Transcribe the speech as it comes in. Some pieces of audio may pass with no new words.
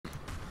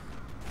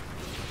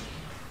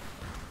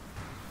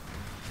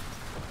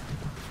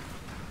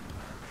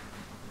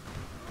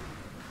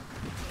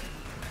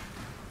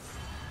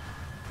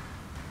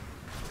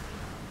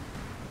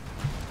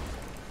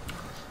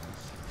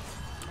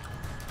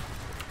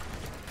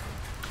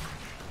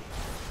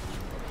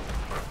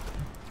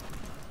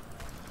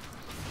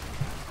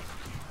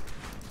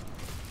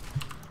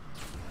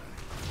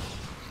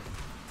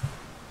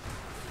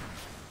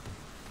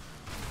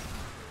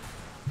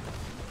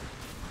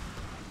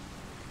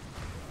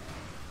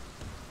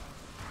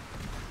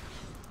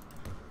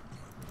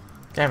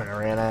Damn it, I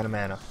ran out of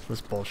mana. This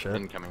is bullshit.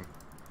 Incoming.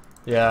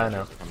 Yeah, I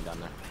know. Coming down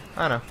there.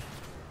 I know.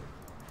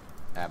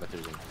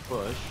 Abathur's in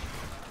push.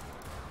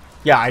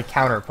 Yeah, I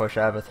counter push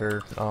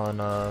Abathur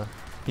on,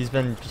 he's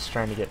been just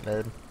trying to get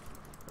mid.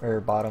 Or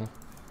bottom.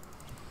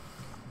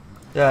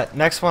 Yeah,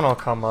 next one I'll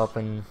come up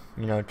and,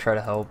 you know, try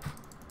to help.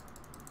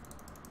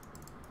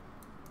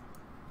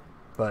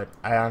 But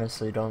I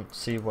honestly don't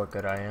see what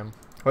good I am.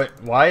 Wait,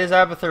 why is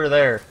Abathur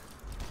there?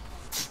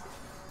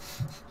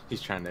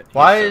 He's trying to...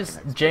 Why is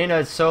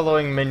Jaina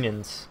soloing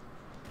minions?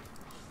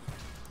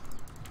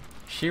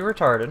 She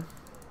retarded.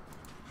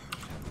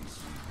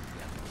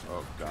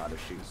 Oh god,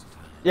 if she's...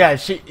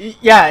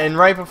 Yeah, and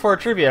right before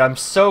tribute, I'm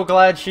so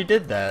glad she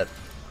did that.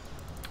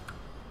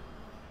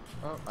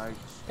 Oh,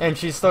 And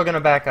she's still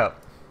gonna back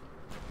up.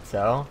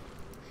 So,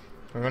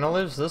 we're gonna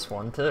lose this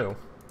one too.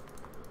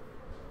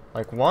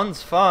 Like,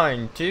 one's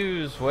fine,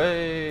 two's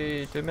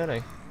way too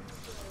many.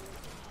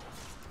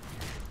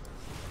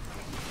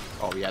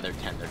 Oh yeah, they're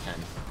 10, they're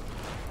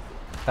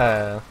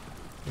 10.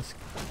 This-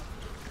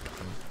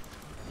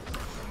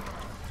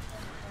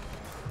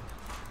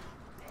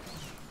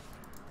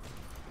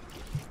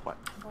 What?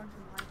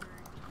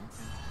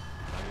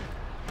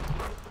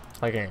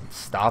 I can't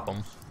stop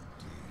them.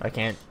 I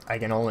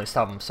can only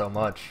stop them so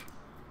much.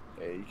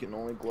 Hey, you can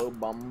only glow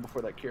bomb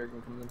before that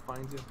Kerrigan comes and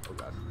finds you. Oh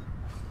god.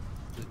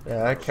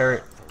 Yeah,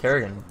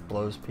 Kerrigan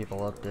blows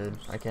people up, dude.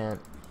 I can't.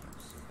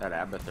 That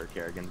Abathur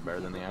Kerrigan's better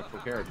than the actual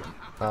Kerrigan.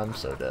 I'm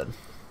so dead.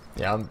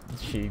 Yeah,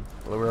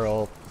 we're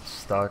all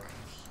stuck.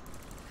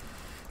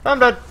 I'm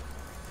dead.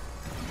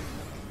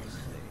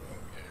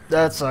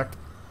 That sucked.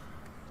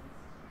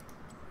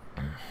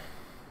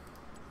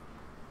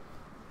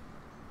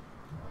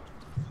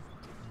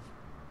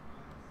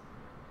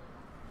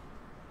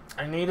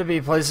 I need to be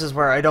places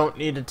where I don't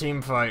need a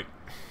team fight.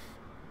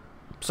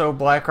 So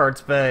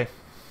Blackheart's Bay.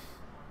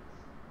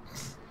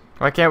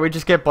 Why can't we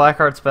just get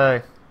Blackheart's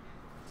Bay?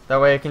 That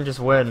way I can just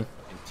win.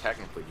 And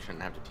technically, you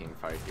shouldn't have to team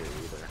fight here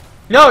either.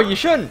 No, you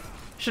shouldn't.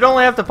 You should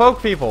only have to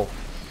poke people.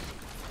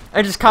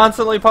 And just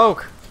constantly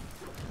poke.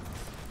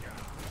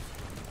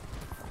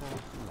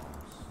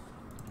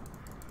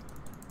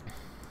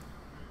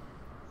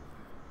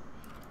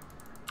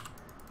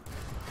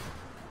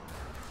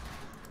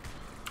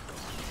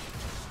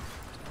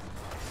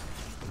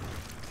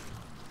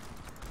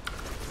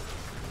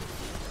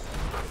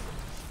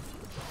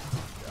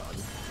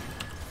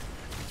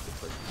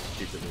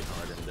 Stupidly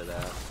hard into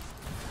that.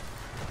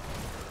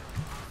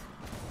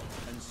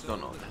 Don't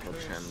know what the hell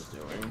Chen's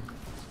doing.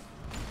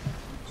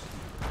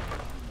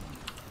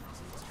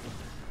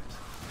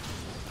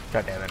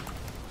 God damn it.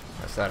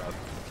 Messed that up.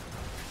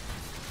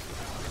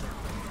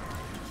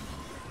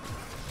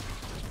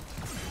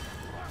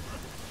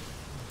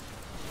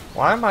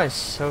 Why am I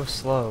so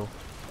slow?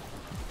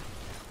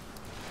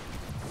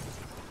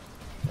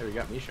 Hey, we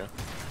got Misha.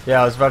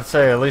 Yeah, I was about to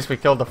say, at least we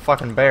killed the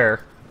fucking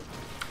bear.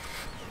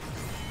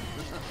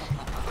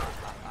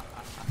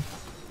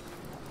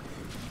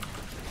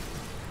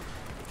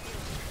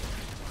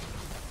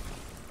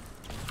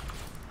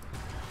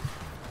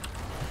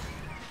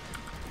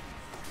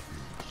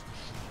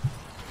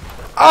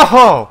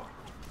 Oh!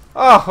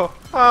 Oh!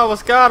 I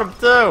almost got him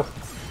too!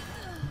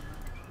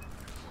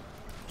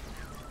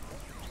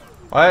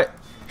 What?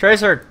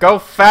 Tracer, go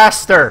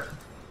faster!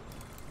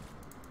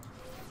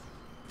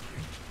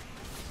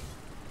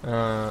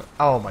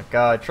 Oh my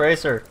god,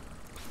 Tracer!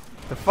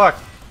 The fuck?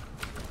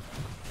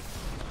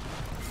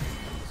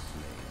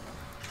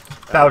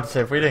 I would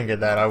say if we didn't get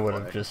that, I would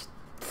have just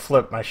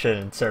flipped my shit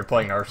and started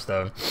playing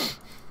Hearthstone.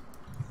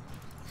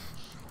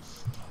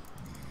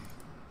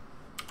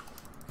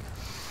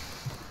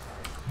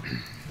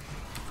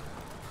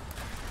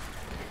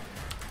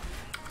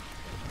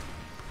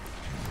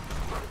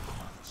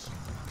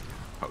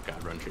 Oh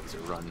god, run Tracer,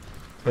 run.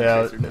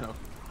 Yeah. Tracer, no.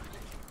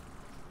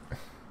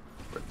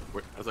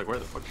 I was like, where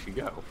the fuck did she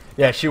go?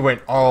 Yeah, she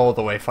went all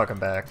the way fucking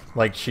back.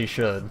 Like she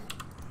should.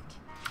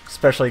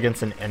 Especially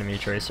against an enemy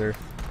Tracer.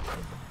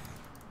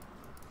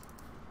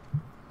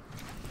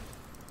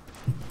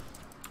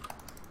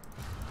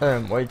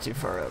 I'm way too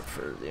far up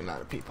for the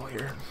amount of people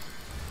here.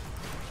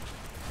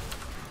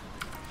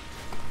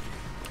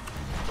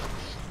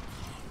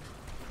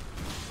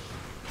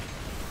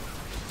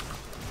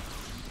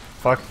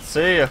 Fucking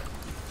see ya.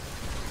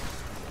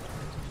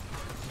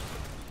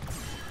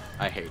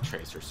 I hate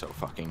Tracer so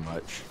fucking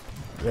much.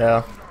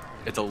 Yeah.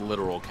 It's a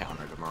literal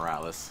counter to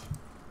Morales.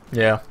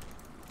 Yeah.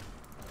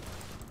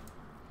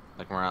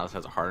 Like, Morales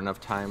has a hard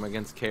enough time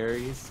against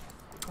carries.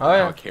 Oh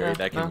yeah. A carry yeah,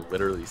 that can no.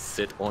 literally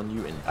sit on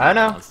you and do I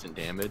know. constant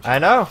damage. I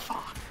know.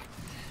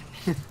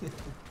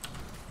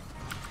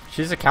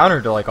 She's a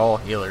counter to like all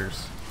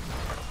healers.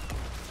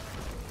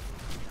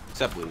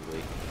 Except Lily.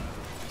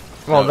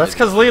 Well, No, that's it-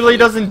 because Lily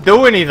doesn't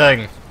do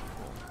anything.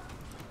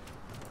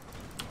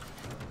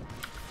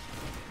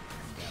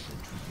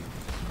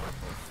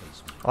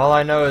 All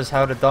I know is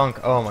how to dunk.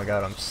 Oh my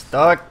god, I'm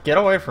stuck. Get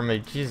away from me.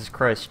 Jesus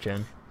Christ,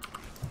 Jin.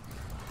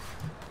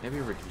 Maybe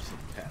reducing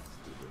attack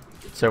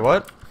speed. Say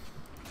what?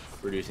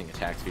 Reducing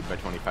attack speed by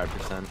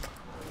 25%.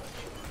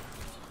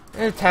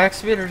 Attack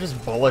speed or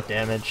just bullet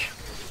damage.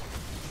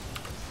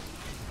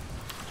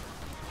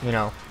 You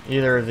know,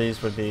 either of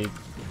these would be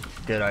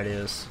good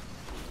ideas.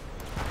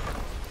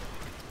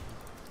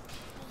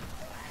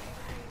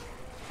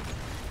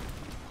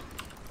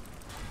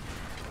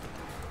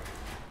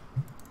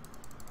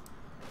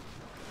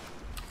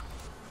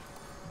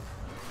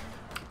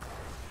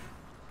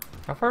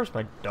 How far is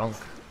my dunk?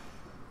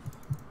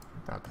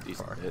 Not that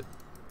Decent far. hit.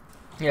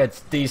 Yeah,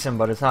 it's decent,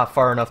 but it's not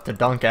far enough to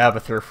dunk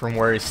Abathur from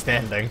where he's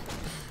standing.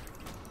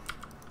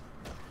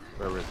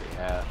 Where was he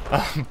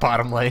at?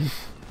 Bottom lane.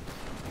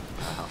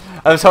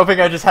 I was hoping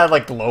I just had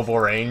like global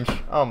range.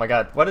 Oh my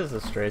god, what is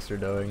this Tracer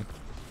doing?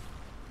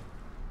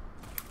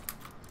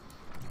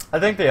 I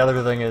think the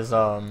other thing is,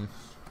 unless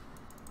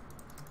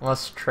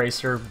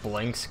Tracer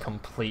blinks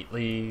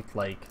completely,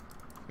 like,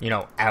 you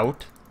know,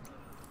 out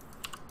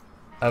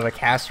of a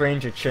cast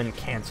range, it shouldn't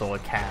cancel a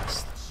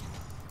cast.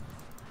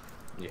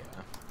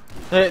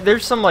 Yeah.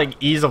 There's some, like,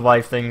 ease of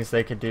life things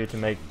they could do to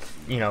make,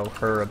 you know,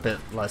 her a bit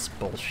less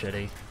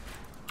bullshitty.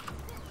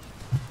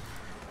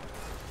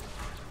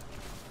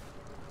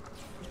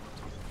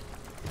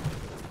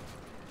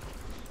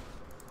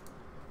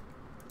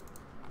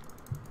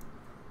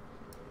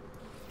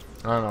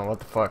 I don't know what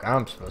the fuck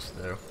I'm supposed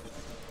to do.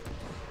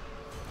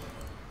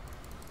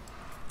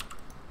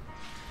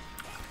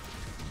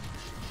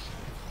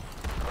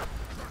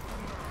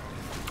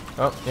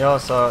 Oh, you all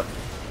saw it.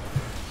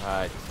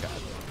 I just got it.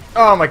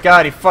 Oh my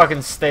god, he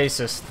fucking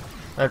stasis.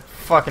 That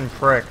fucking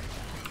prick.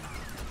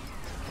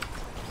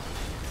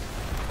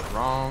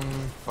 Wrong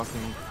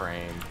fucking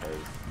frame, because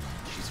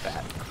she's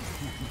fat.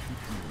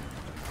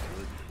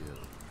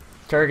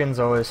 Kerrigan's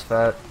always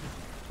fat.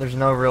 There's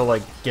no real,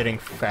 like, getting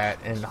fat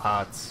in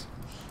HotS.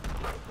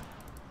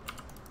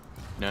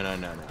 No.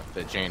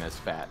 The Jaina's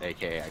fat,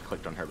 aka I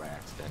clicked on her by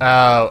accident.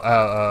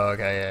 Oh,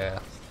 okay, yeah.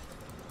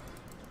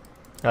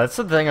 That's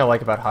the thing I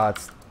like about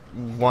HotS.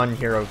 One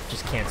hero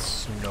just can't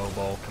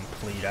snowball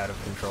complete out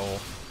of control.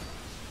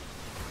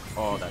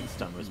 Oh, that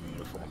stun was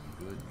beautiful.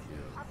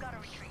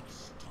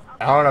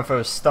 I don't know if it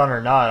was stun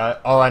or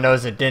not. All I know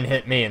is it didn't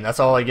hit me, and that's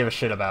all I give a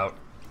shit about.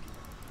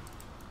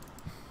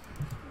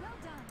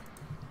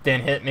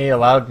 Didn't hit me,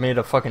 allowed me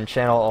to fucking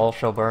channel All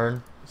Shall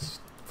Burn. It's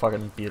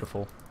fucking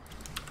beautiful.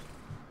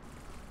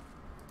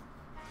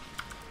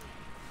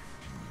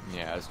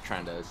 Yeah, I was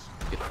trying to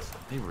get this.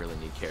 They really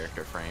need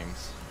character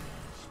frames.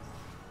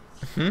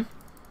 Hmm?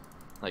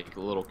 Like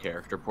little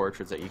character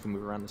portraits that you can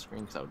move around the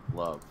screen, because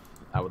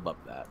I would love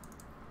that.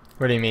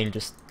 What do you mean,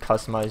 just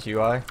customize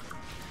UI?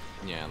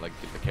 Yeah, like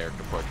get the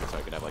character portrait, so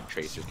I could have like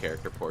Tracer's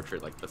character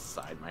portrait like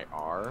beside my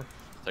R,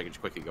 so I could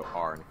just quickly go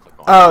R and click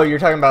on. Oh, you're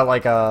talking about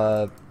like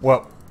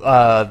what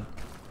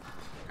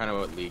Kind of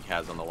what League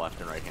has on the left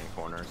and right hand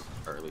corners,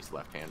 or at least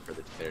left hand for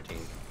their team.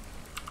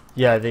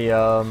 yeah,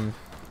 the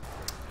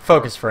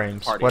focus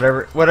frames, Party.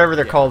 whatever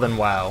they're Yeah. called in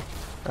WoW.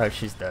 Oh,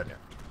 she's dead. Yeah.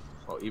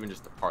 Well, even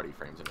just the party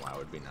frames in WoW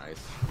would be nice.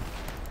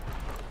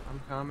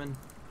 I'm coming.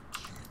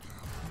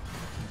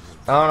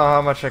 I don't know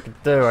how much I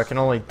could do. I can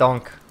only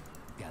dunk.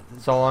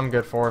 That's all I'm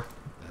good for.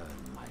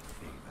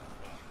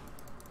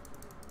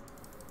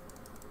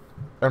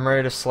 I'm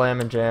ready to slam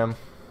and jam.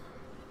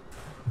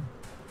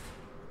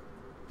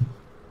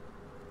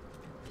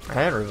 I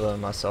had revealed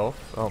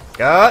myself. Oh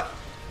god!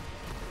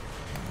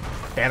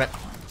 Damn it.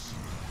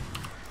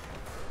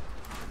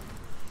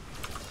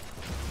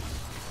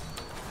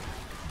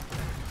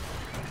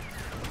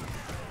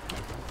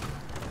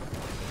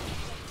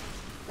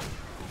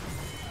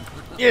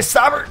 You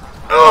stop her!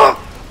 Oh!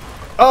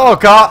 Oh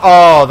god!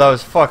 Oh, that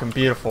was fucking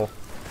beautiful.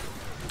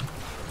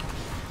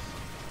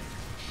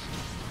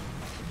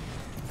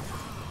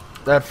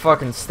 That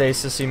fucking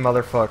stasisy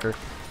motherfucker.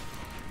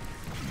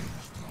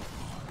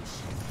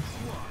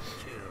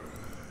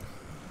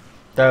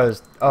 That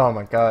was... Oh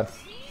my god.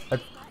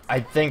 I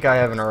think I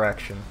have an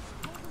erection.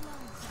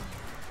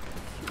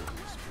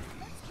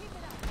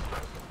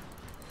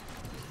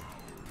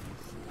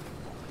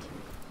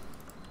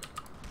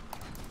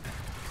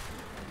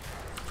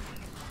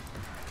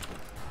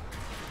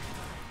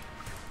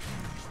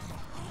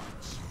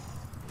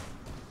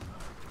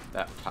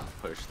 That top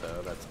push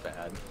though, that's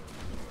bad.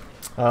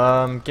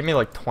 Give me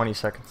like 20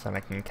 seconds and I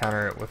can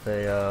counter it with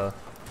a,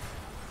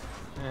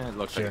 It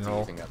looks General.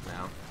 like it's easing up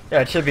now.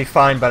 Yeah, it should be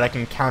fine, but I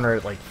can counter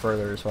it like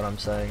further is what I'm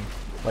saying.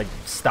 Like,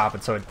 stop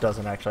it so it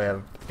doesn't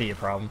actually be a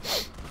problem.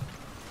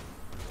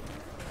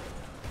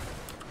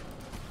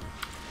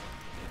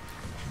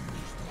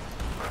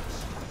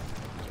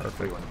 We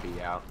Perfect. want to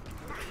be out,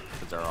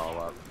 because they're all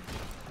up.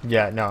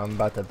 Yeah, no, I'm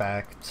about to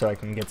back so I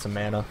can get some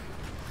mana.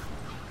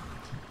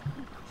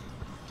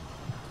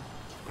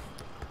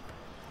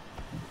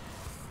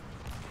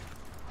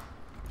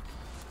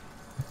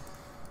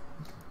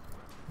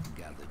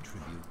 Gather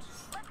tribute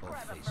or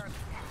face me.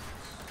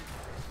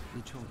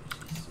 The choice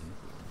is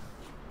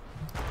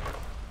simple.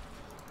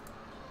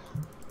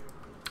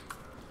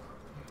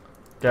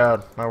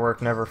 God, my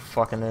work never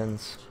fucking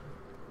ends.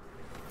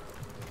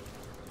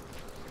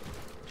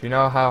 Do you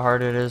know how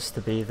hard it is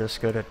to be this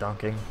good at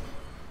dunking?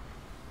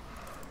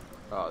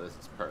 Oh, this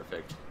is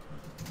perfect.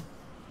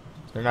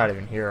 They're not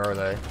even here, are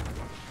they?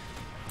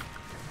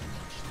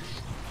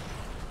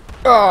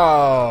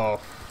 Oh!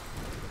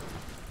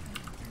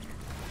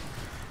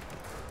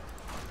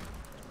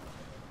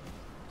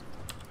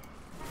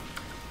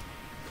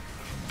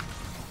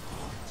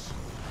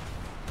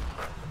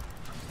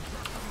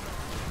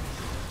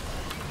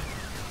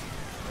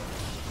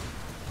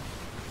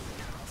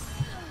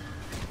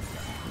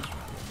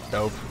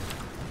 Dope.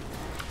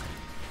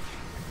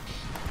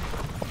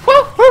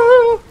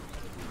 Woohoo!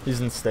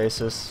 He's in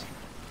stasis.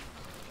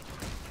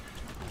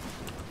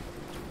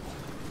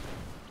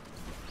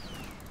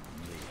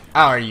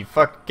 Oh, are you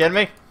fuck kidding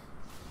me?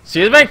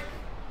 Excuse me?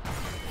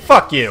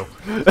 Fuck you!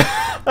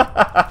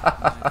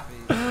 I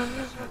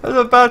was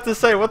about to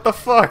say, what the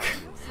fuck?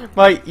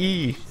 My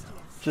E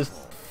just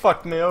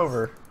fucked me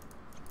over.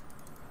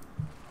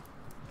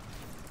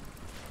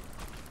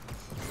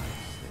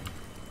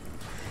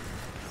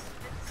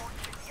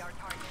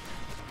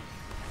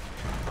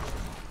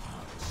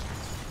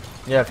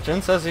 Yeah, if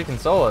Jin says he can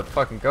solo it,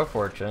 fucking go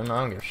for it, Jin.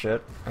 I don't give a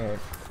shit. Alright.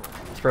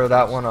 Throw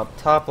that one up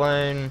top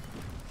lane.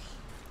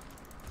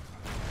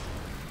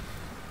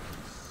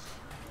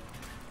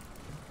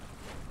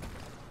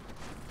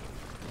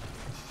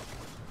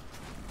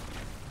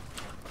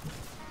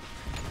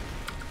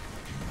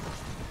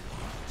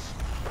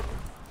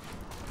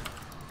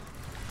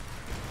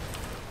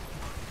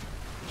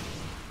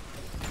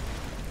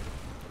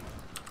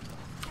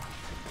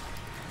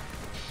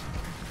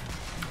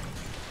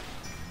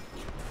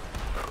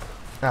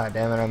 Ah,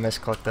 damn it, I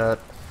misclicked that.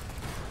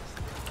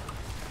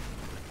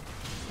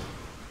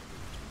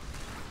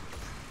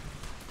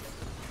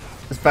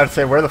 I was about to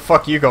say, where the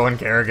fuck you going,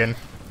 Kerrigan?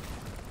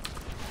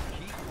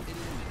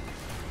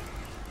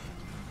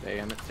 Stay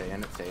in it, stay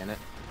in it, stay in it.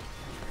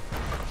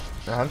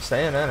 No, I'm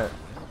staying in it.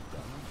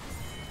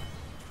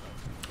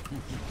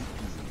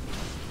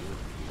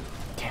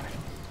 Damn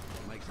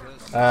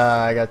it.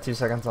 I got 2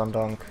 seconds on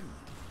dunk.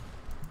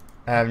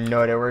 I have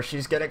no idea where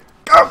she's getting.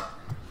 Go!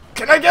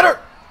 Can I get her?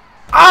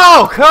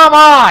 Oh, come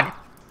on!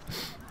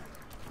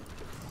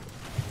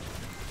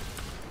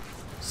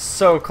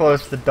 So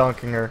close to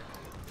dunking her.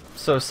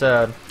 So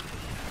sad.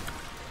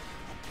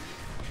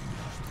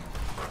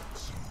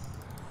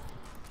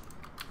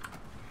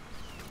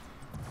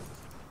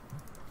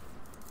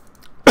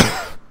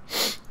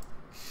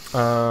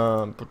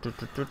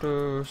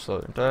 Slow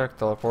attack,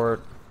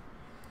 teleport.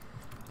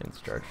 And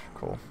stretch.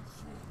 Cool.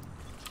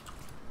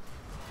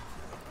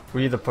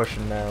 We either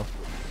pushing now.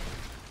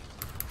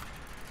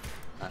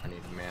 I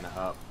need mana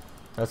up.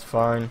 That's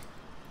fine.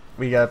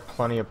 We got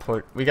plenty of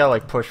push. We got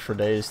like push for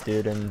days,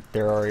 dude, and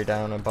they're already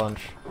down a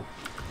bunch.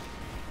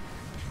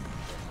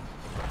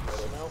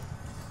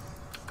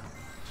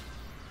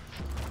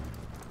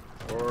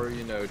 Or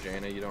you know,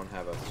 Jaina, you don't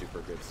have a super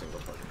good single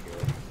fucking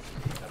healer.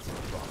 That's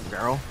not wrong.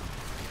 Barrel.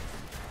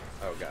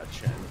 Oh god,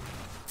 Chen.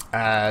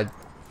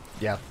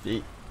 Yeah.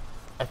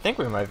 I think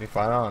we might be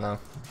fine. I don't know.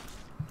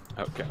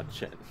 Oh god,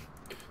 Chen.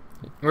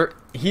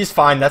 He's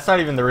fine. That's not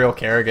even the real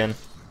Kerrigan.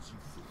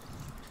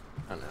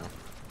 I know.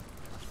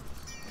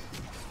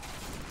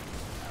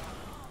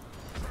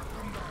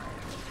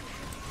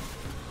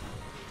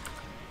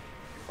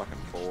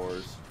 Fucking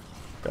fours.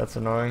 That's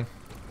annoying.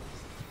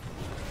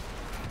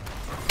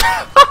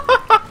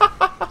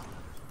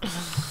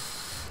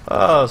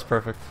 Oh, that was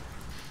perfect.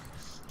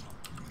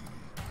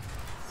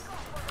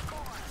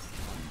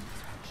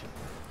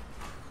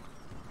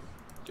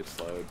 Get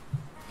slowed.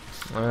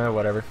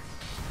 Whatever.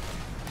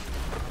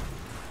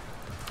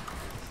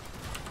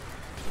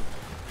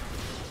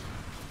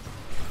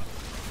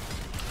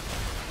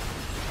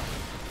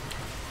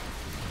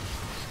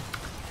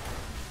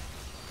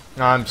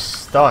 I'm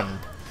stunned.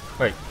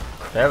 Wait,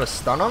 they have a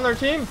stun on their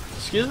team?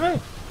 Excuse me?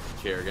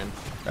 Kerrigan.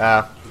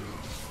 Ah.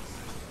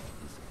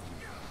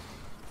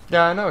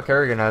 Yeah, I know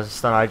Kerrigan has a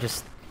stun.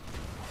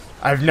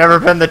 I've never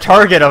been the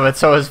target of it,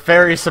 so I was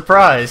very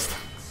surprised.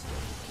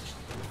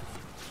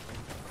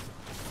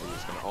 I'm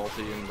just gonna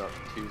ulti in about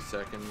 2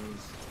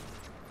 seconds.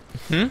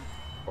 Hmm?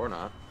 Or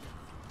not.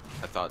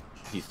 I thought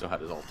he still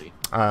had his ulti.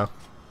 Oh.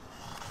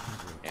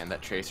 And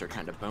that Tracer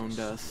kind of boned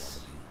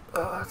us.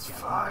 Oh, that's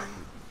fine.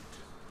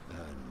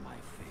 Earn my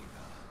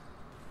favor.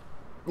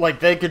 Like,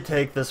 they could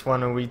take this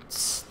one and we'd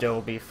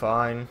still be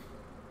fine.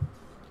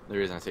 The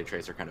reason I say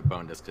Tracer kind of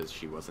boned us because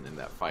she wasn't in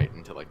that fight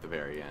until like the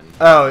very end.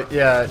 Oh,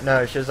 yeah,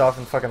 no, she was off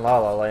in fucking La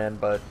La Land,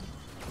 but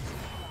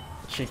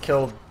she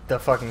killed the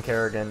fucking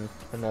Kerrigan,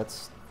 and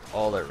that's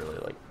all that really,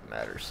 like,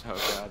 matters. Oh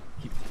god.